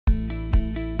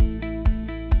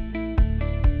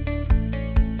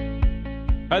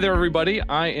Hi there, everybody.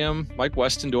 I am Mike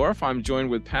Westendorf. I'm joined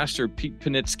with Pastor Pete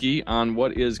Panitsky on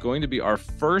what is going to be our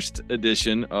first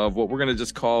edition of what we're going to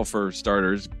just call, for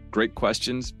starters, Great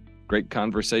Questions, Great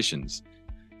Conversations.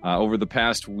 Over the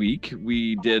past week,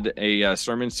 we did a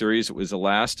sermon series. It was the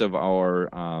last of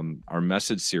our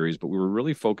message series, but we were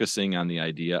really focusing on the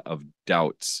idea of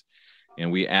doubts. And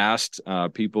we asked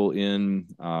people in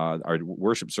our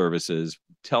worship services,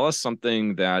 tell us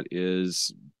something that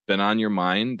is been on your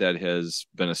mind that has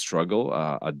been a struggle,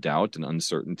 a doubt, an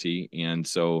uncertainty. And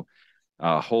so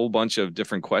a whole bunch of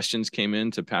different questions came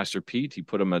in to Pastor Pete. He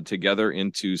put them together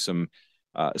into some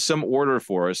order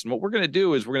for us. And what we're going to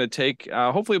do is we're going to take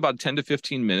hopefully about 10 to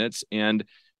 15 minutes and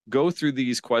go through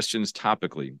these questions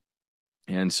topically.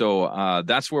 And so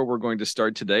that's where we're going to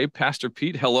start today. Pastor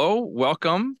Pete, hello.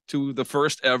 Welcome to the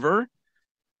first ever.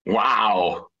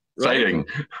 Wow. Exciting.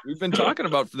 Right? We've been talking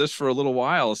about this for a little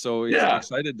while, so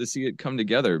excited to see it come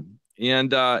together.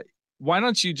 And why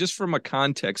don't you, just from a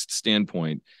context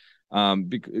standpoint,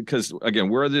 because again,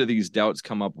 where did these doubts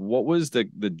come up? What was the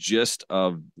gist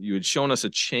of, you had shown us a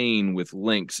chain with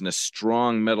links and a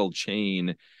strong metal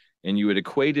chain, and you had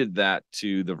equated that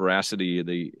to the veracity,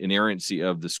 the inerrancy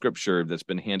of the scripture that's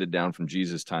been handed down from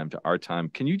Jesus' time to our time.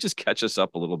 Can you just catch us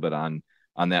up a little bit on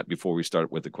that before we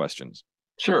start with the questions?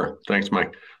 Sure. Thanks,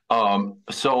 Mike.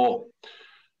 So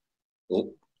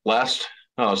last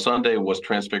Sunday was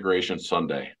Transfiguration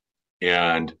Sunday.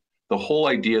 And the whole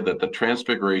idea that the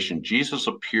Transfiguration, Jesus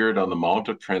appeared on the Mount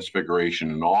of Transfiguration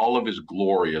in all of his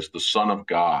glory as the Son of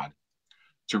God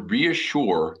to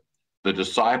reassure the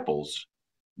disciples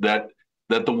that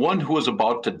the one who was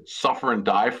about to suffer and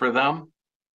die for them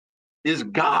is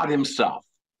God himself.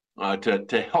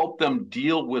 To help them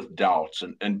deal with doubts.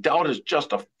 And doubt is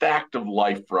just a fact of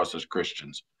life for us as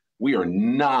Christians. We are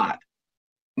none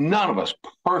of us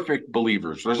perfect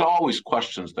believers. There's always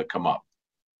questions that come up.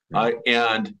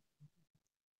 And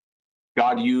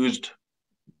God used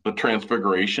the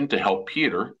Transfiguration to help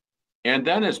Peter. And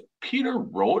then as Peter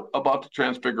wrote about the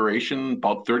Transfiguration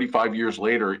about 35 years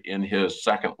later in his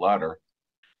second letter,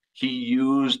 he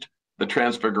used the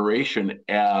Transfiguration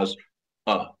as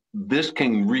this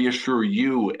can reassure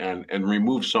you and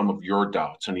remove some of your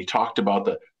doubts. And he talked about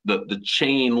the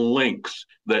chain links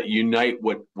that unite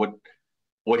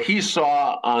what he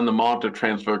saw on the Mount of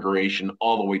Transfiguration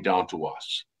all the way down to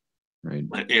us. Right.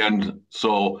 And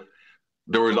so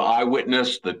there was an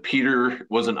eyewitness that Peter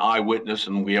was an eyewitness,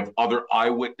 and we have other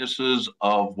eyewitnesses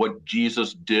of what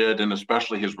Jesus did, and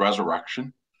especially his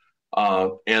resurrection.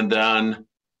 And then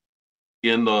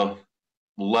in the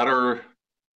letter,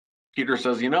 Peter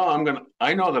says, I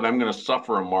know that I'm going to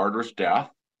suffer a martyr's death.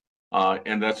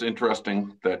 And that's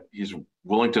interesting that he's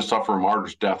willing to suffer a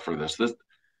martyr's death for this.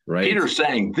 Right. Peter's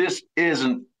saying, this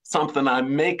isn't something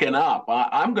I'm making up.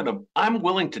 I'm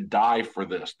willing to die for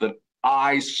this, that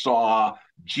I saw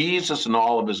Jesus in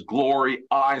all of his glory.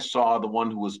 I saw the one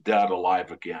who was dead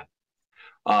alive again.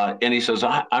 And he says,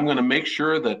 I'm going to make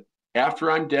sure that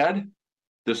after I'm dead,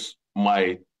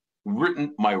 my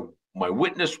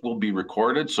witness will be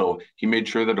recorded. So he made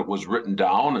sure that it was written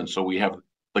down. And so we have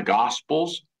the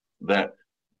Gospels that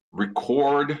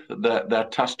record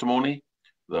that testimony.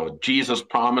 Jesus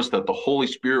promised that the Holy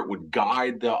Spirit would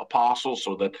guide the apostles,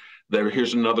 so that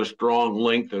here's another strong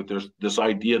link, that there's this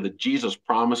idea that Jesus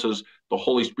promises the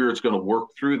Holy Spirit's going to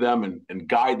work through them and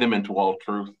guide them into all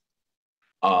truth.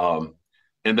 And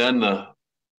then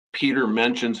Peter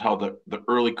mentions how the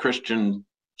early Christian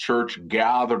church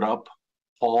gathered up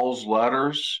Paul's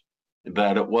letters,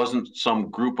 that it wasn't some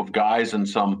group of guys in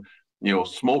some,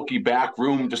 smoky back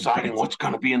room deciding what's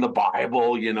going to be in the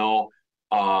Bible,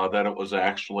 that it was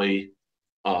actually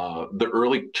the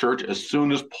early church. As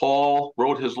soon as Paul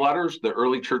wrote his letters, the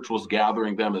early church was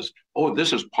gathering them as,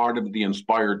 this is part of the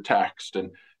inspired text.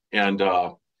 And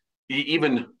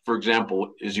even, for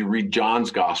example, as you read John's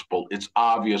gospel, it's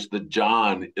obvious that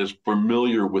John is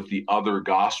familiar with the other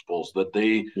gospels, that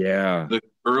the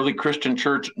early Christian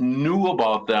church knew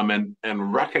about them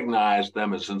and recognized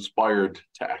them as inspired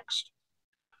text.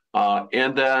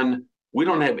 And then we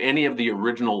don't have any of the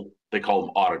original, they call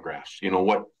them autographs,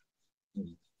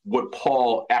 what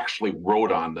Paul actually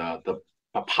wrote on, the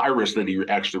papyrus that he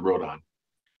actually wrote on.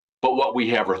 But what we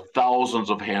have are thousands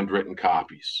of handwritten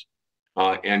copies.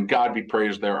 And God be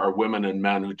praised, there are women and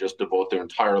men who just devote their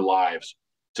entire lives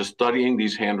to studying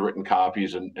these handwritten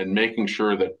copies and making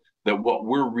sure that what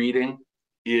we're reading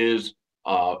is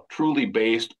truly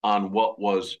based on what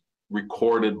was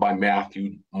recorded by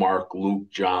Matthew, Mark,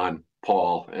 Luke, John,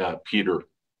 Paul, Peter.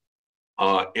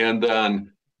 And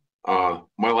then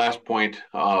my last point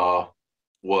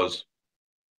was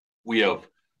we have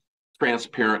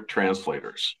transparent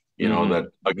translators.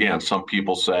 That again, some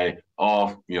people say,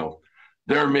 oh,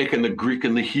 they're making the Greek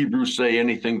and the Hebrew say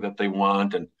anything that they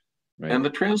want. And the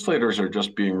translators are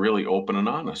just being really open and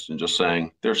honest and just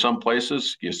saying, there's some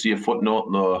places you see a footnote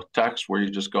in the text where you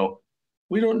just go,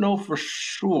 we don't know for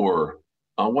sure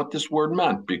what this word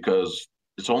meant because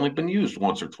it's only been used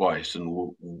once or twice.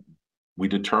 And we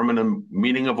determine a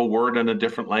meaning of a word in a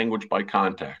different language by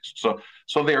context.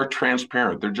 So they are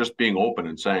transparent. They're just being open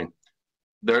and saying,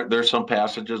 there's some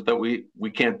passages that we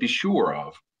can't be sure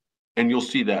of. And you'll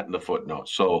see that in the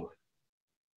footnotes. So,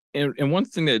 and one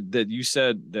thing that you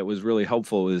said that was really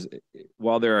helpful is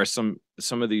while there are some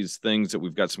of these things that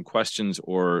we've got some questions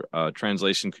or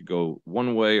translation could go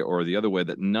one way or the other way,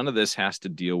 that none of this has to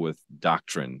deal with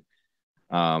doctrine.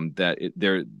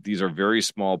 These are very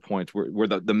small points where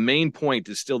the main point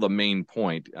is still the main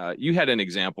point. You had an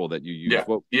example that you used.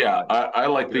 I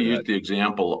like to use the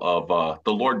example of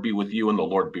the Lord be with you and the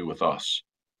Lord be with us.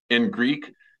 In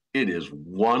Greek, it is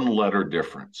one letter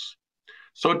difference.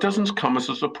 So it doesn't come as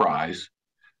a surprise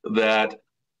that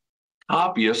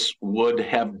copyists would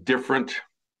have different,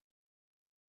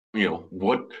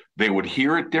 what they would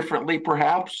hear it differently,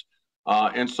 perhaps.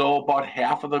 And so about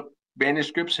half of the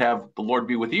manuscripts have the Lord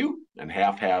be with you and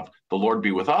half have the Lord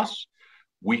be with us.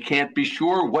 We can't be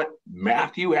sure what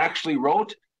Matthew actually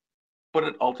wrote, but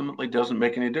it ultimately doesn't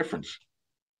make any difference.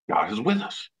 God is with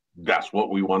us. That's what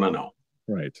we want to know.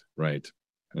 Right.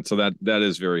 And so that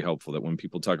is very helpful, that when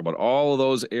people talk about all of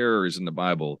those errors in the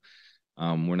Bible,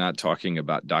 we're not talking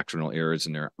about doctrinal errors,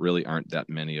 and there really aren't that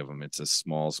many of them. It's a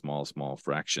small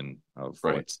fraction of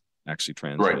what's actually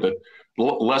translated. Right,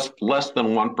 but less than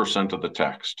 1% of the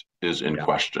text is in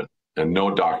question, and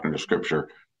no doctrine of Scripture.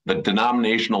 The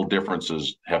denominational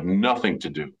differences have nothing to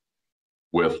do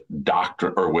with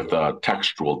doctrine or with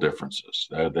textual differences.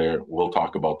 We'll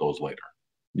talk about those later.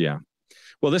 Yeah.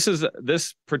 Well,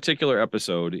 this particular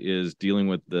episode is dealing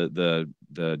with the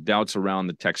doubts around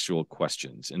the textual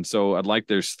questions. And so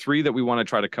there's three that we want to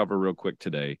try to cover real quick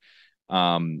today.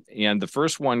 And the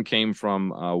first one came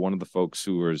from one of the folks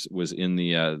who was in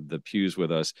the pews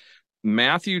with us.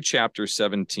 Matthew chapter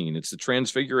 17. It's the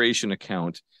Transfiguration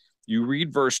account. You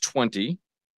read verse 20,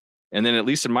 and then at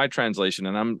least in my translation,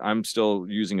 and I'm still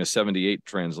using a 78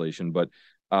 translation, but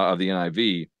of the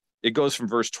NIV, it goes from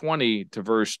verse 20 to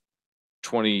verse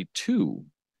 22.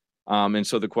 And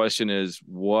so the question is,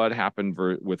 what happened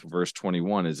with verse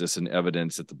 21? Is this an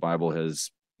evidence that the Bible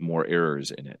has more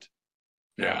errors in it?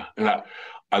 Yeah, and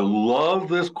I love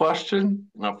this question.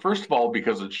 Now, first of all,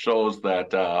 because it shows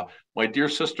that my dear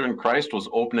sister in Christ was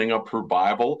opening up her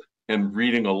Bible and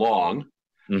reading along,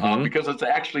 because it's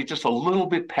actually just a little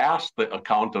bit past the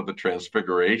account of the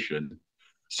Transfiguration.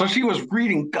 So she was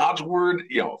reading God's word,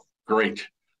 great.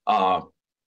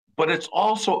 But it's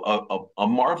also a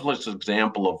marvelous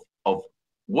example of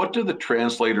what do the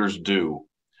translators do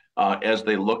as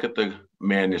they look at the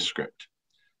manuscript.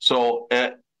 So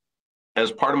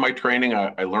as part of my training,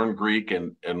 I learned Greek,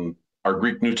 and our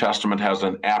Greek New Testament has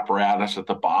an apparatus at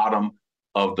the bottom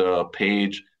of the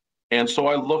page. And so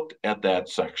I looked at that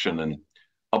section, and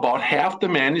about half the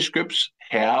manuscripts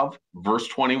have verse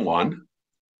 21,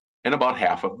 and about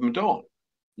half of them don't.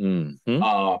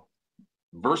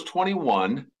 Verse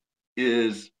 21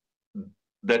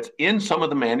 that's in some of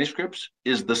the manuscripts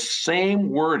is the same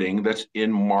wording that's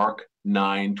in Mark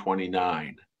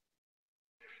 9:29.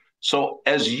 So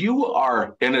as you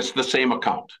are, and it's the same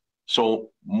account.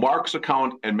 So Mark's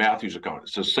account and Matthew's account,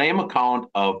 it's the same account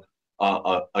of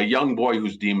a young boy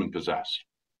who's demon possessed.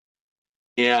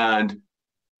 And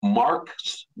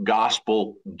Mark's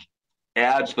gospel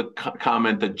adds the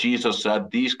comment that Jesus said,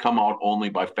 these come out only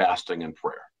by fasting and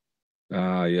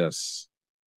prayer. Yes.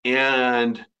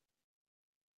 And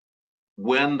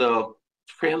when the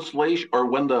translation, or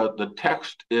when the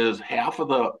text is half of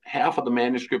the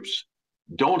manuscripts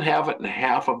don't have it and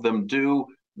half of them do,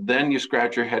 then you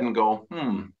scratch your head and go,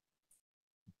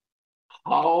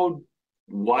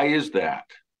 why is that?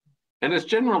 And it's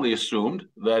generally assumed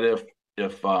that if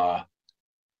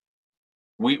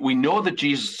we know that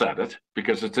Jesus said it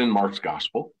because it's in Mark's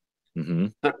gospel,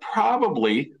 that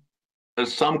probably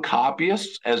some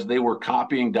copyists, as they were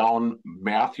copying down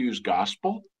Matthew's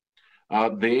gospel,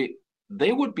 they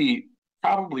would be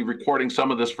probably recording some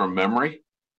of this from memory.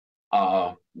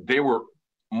 They were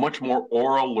much more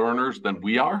oral learners than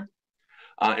we are.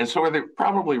 And so they're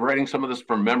probably writing some of this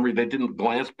from memory. They didn't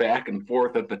glance back and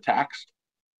forth at the text.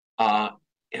 And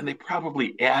they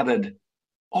probably added,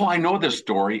 I know this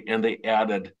story. And they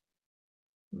added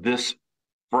this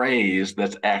phrase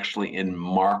that's actually in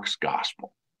Mark's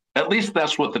gospel. At least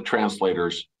that's what the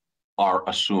translators are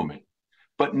assuming.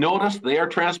 But notice they are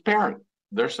transparent.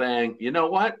 They're saying, you know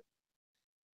what?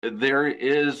 There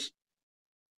is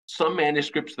some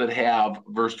manuscripts that have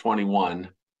verse 21,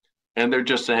 and they're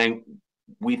just saying,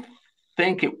 we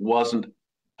think it wasn't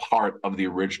part of the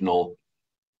original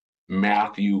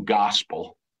Matthew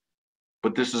gospel,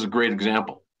 but this is a great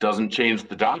example. Doesn't change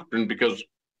the doctrine because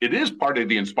it is part of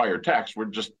the inspired text. We're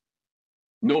just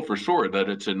know for sure that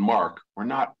it's in Mark. We're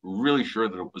not really sure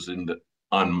that it was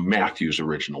on Matthew's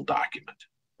original document.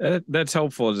 That's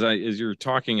helpful as you're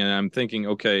talking, and I'm thinking,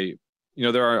 okay,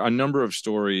 there are a number of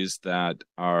stories that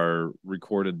are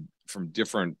recorded from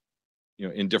different,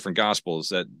 in different gospels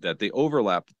that they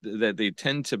overlap, that they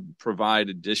tend to provide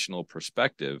additional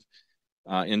perspective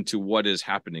into what is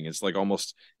happening. It's like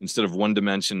almost instead of one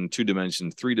dimension, two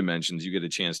dimensions, three dimensions, you get a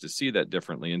chance to see that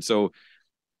differently. And so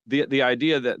the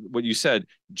idea that what you said,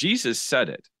 Jesus said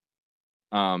it,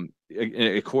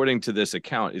 according to this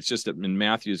account, it's just that in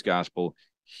Matthew's gospel,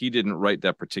 he didn't write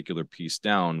that particular piece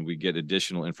down. We get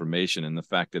additional information, and the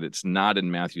fact that it's not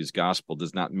in Matthew's gospel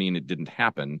does not mean it didn't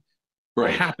happen.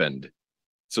 Right. It happened.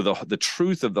 So the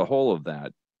truth of the whole of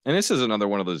that, and this is another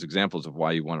one of those examples of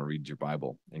why you want to read your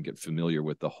Bible and get familiar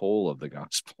with the whole of the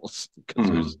Gospels,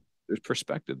 because there's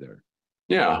perspective there.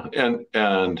 Yeah,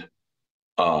 and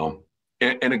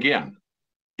again,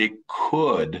 it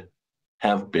could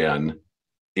have been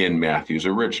in Matthew's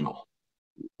original.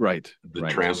 Right. The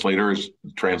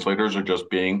translators are just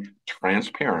being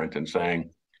transparent and saying,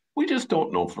 we just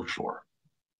don't know for sure.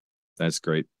 That's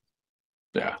great.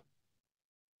 Yeah.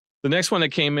 The next one that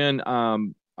came in,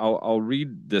 I'll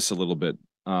read this a little bit.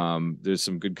 There's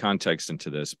some good context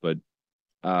into this, but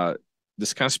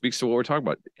this kind of speaks to what we're talking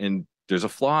about. And there's a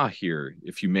flaw here.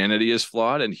 If humanity is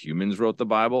flawed and humans wrote the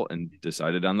Bible and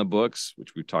decided on the books,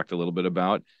 which we've talked a little bit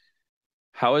about,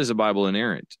 how is the Bible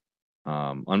inerrant?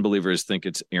 Unbelievers think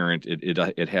it's errant.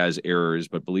 It has errors,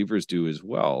 but believers do as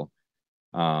well.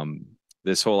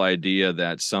 This whole idea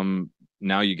that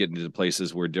now you get into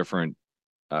places where different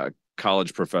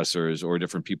college professors or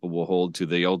different people will hold to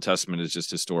the Old Testament as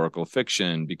just historical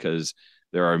fiction because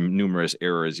there are numerous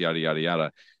errors, yada, yada,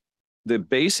 yada. The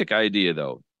basic idea,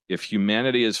 though, if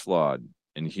humanity is flawed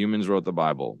and humans wrote the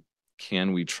Bible,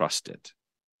 can we trust it?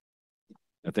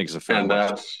 I think it's a fair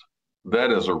question.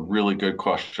 That is a really good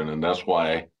question, and that's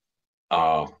why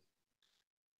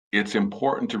it's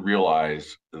important to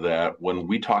realize that when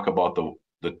we talk about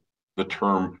the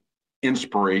term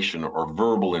inspiration or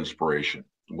verbal inspiration,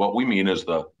 what we mean is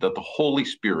that the Holy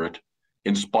Spirit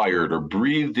inspired or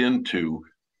breathed into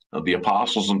the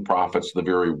apostles and prophets the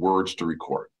very words to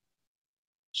record.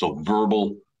 So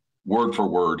verbal, word for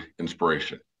word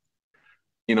inspiration.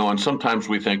 And sometimes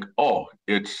we think,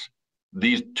 it's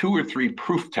these 2 or 3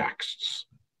 proof texts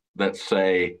that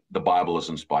say the Bible is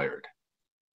inspired.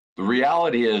 The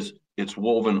reality is it's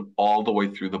woven all the way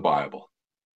through the Bible.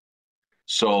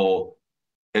 So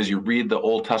as you read the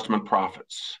Old Testament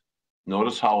prophets,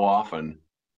 notice how often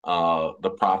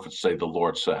the prophets say the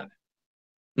Lord said.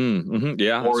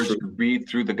 Yeah. Or as you read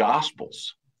through the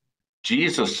Gospels,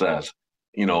 Jesus says,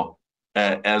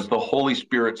 as the Holy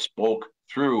Spirit spoke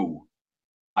through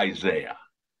Isaiah,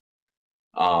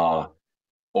 the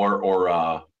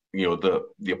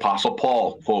Apostle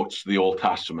Paul quotes the Old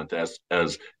Testament as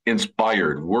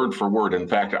inspired, word for word. In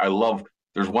fact,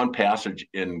 there's one passage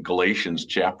in Galatians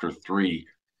chapter 3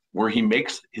 where he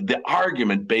makes the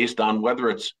argument based on whether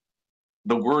it's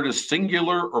the word is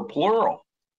singular or plural.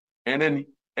 And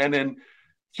in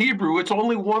Hebrew, it's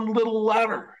only one little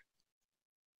letter.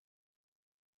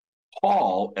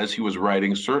 Paul, as he was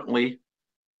writing, certainly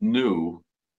knew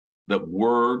that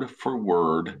word for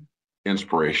word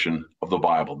inspiration of the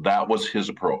Bible, that was his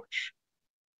approach.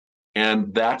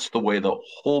 And that's the way the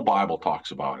whole Bible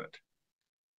talks about it.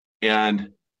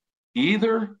 And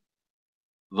either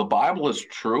the Bible is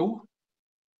true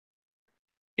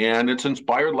and it's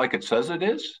inspired like it says it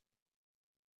is,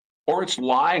 or it's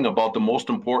lying about the most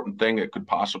important thing it could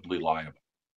possibly lie about.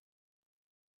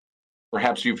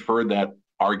 Perhaps you've heard that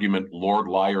argument, Lord,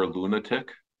 liar,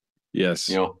 lunatic. Yes.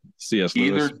 C.S.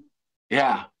 Lewis.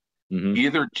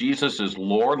 Either Jesus is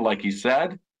Lord, like he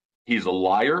said, he's a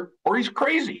liar, or he's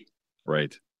crazy.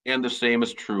 Right. And the same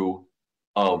is true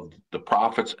of the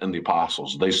prophets and the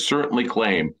apostles. They certainly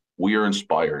claim we are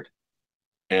inspired.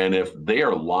 And if they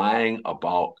are lying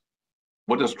about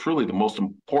what is truly the most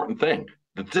important thing,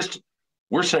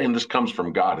 we're saying this comes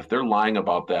from God. If they're lying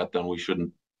about that, then we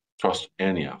shouldn't trust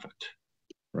any of it.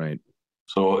 Right.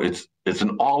 So it's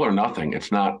an all or nothing.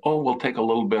 It's not, we'll take a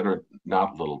little bit or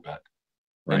not a little bit.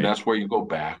 Right. And that's where you go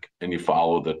back and you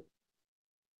follow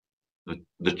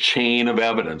the chain of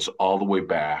evidence all the way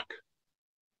back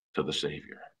to the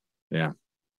Savior. Yeah.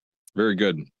 Very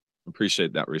good.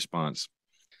 Appreciate that response.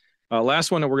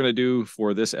 Last one that we're going to do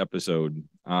for this episode.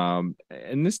 And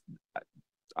this,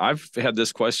 I've had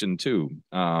this question too.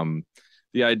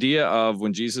 The idea of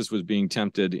when Jesus was being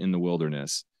tempted in the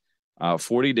wilderness,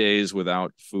 40 days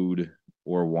without food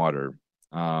or water.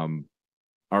 All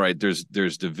right,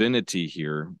 there's divinity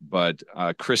here, but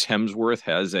Chris Hemsworth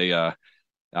has a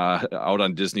out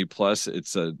on Disney Plus.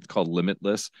 It's called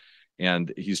Limitless,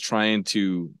 and he's trying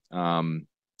to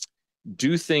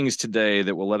do things today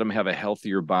that will let him have a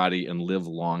healthier body and live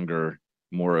longer,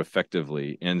 more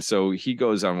effectively. And so he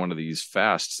goes on one of these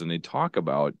fasts, and they talk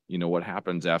about, what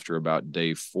happens after about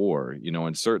day 4,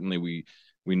 and certainly we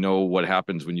know what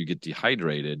happens when you get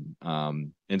dehydrated.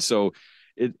 And so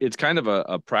it's kind of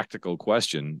a practical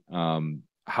question.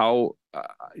 How,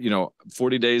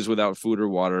 40 days without food or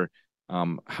water,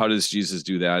 how does Jesus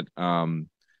do that?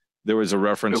 There was a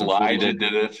reference. Elijah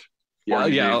did it.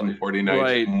 40 days and 40 nights.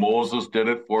 Right. Moses did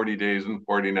it 40 days and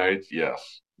 40 nights.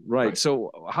 Yes. Right. So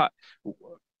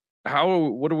how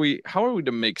are we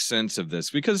to make sense of this?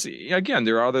 Because again,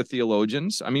 there are other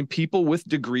theologians. I mean, people with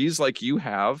degrees like you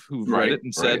have who've read it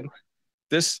and said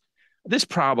this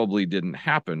probably didn't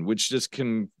happen, which just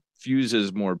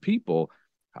confuses more people.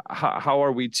 How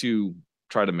are we to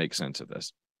try to make sense of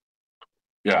this?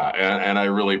 Yeah, and I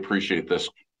really appreciate this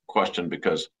question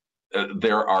because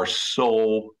there are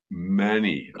so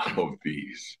many of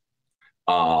these.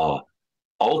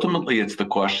 Ultimately, it's the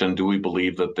question, do we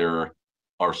believe that there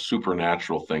are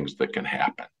supernatural things that can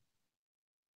happen?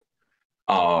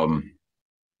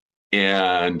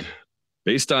 And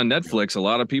based on Netflix, a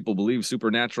lot of people believe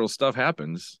supernatural stuff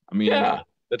happens. I mean,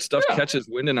 that stuff catches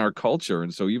wind in our culture.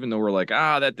 And so even though we're like,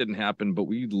 that didn't happen, but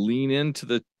we lean into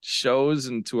the shows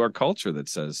and to our culture that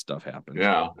says stuff happens.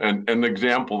 Yeah. And the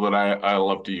example that I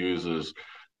love to use is,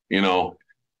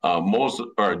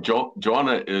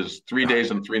 Jonah is 3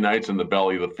 days and 3 nights in the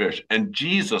belly of the fish. And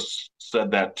Jesus said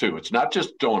that too. It's not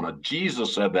just Jonah.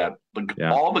 Jesus said that.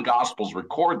 All the Gospels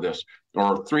record this,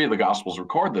 or 3 of the Gospels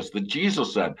record this, that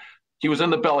Jesus said he was in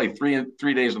the belly 3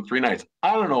 days and 3 nights.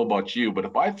 I don't know about you, but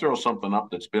if I throw something up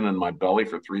that's been in my belly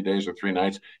for 3 days or 3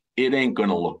 nights, it ain't going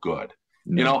to look good.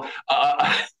 No.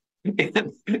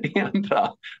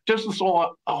 Just this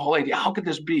whole idea, how could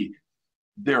this be?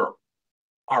 There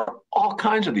are all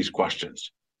kinds of these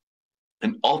questions,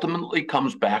 and ultimately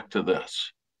comes back to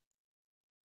this: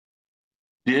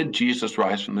 did Jesus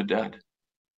rise from the dead?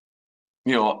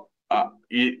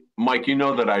 Mike, you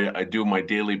know that I do my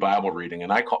daily Bible reading,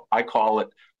 and I call it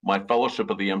my fellowship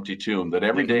of the empty tomb. That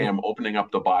every day I'm opening up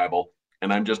the Bible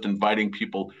and I'm just inviting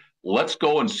people, let's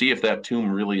go and see if that tomb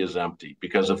really is empty.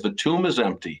 Because if the tomb is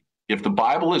empty, if the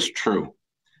Bible is true,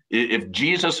 if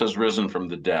Jesus has risen from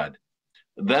the dead,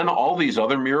 then all these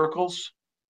other miracles,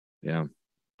 I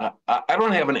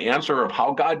don't have an answer of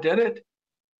how God did it,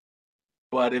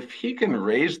 but if he can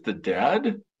raise the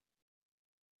dead,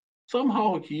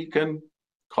 somehow he can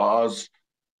cause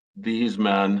these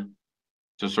men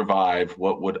to survive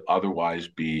what would otherwise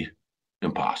be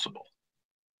impossible.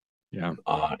 Yeah.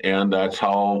 And that's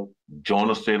how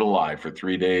Jonah stayed alive for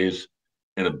 3 days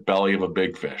in the belly of a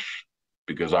big fish,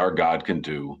 because our God can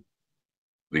do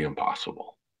the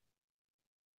impossible.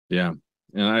 Yeah.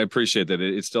 And I appreciate that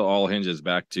it still all hinges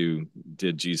back to,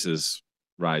 did Jesus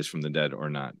rise from the dead or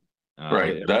not?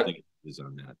 Right. That is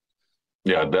on that.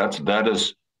 Yeah,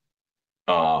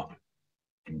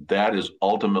 that is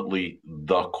ultimately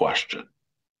the question.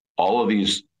 All of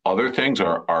these other things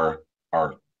are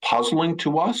puzzling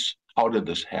to us. How did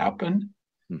this happen?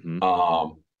 Mm-hmm.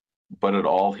 But it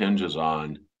all hinges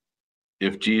on,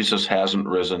 if Jesus hasn't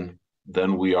risen,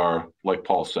 then we are, like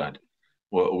Paul said,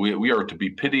 well, we are to be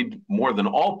pitied more than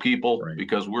all people,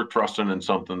 because we're trusting in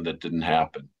something that didn't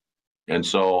happen. And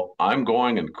so I'm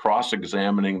going and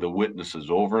cross-examining the witnesses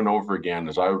over and over again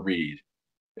as I read,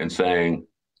 and saying,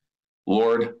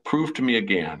 Lord, prove to me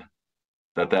again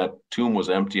that tomb was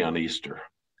empty on Easter.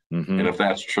 Mm-hmm. And if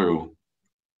that's true,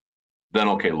 then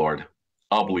okay, Lord,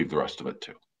 I'll believe the rest of it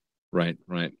too. Right.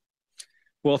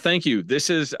 Well, thank you. This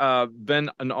has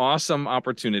been an awesome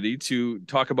opportunity to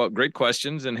talk about great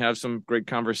questions and have some great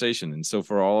conversation. And so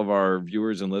for all of our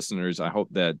viewers and listeners, I hope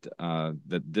that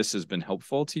this has been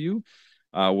helpful to you.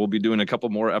 We'll be doing a couple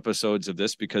more episodes of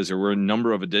this, because there were a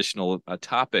number of additional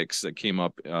topics that came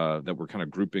up that we're kind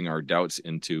of grouping our doubts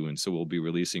into. And so we'll be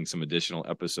releasing some additional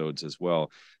episodes as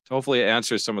well to hopefully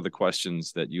answer some of the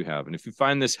questions that you have. And if you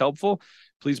find this helpful,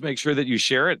 please make sure that you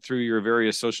share it through your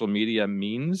various social media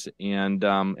means, and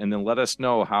then let us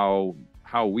know how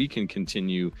we can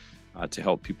continue to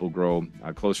help people grow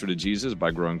closer to Jesus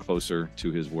by growing closer to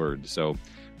his word. So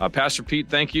Pastor Pete,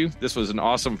 thank you. This was an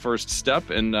awesome first step,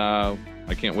 and I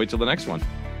can't wait till the next one.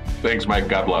 Thanks, Mike.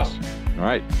 God bless. All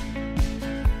right.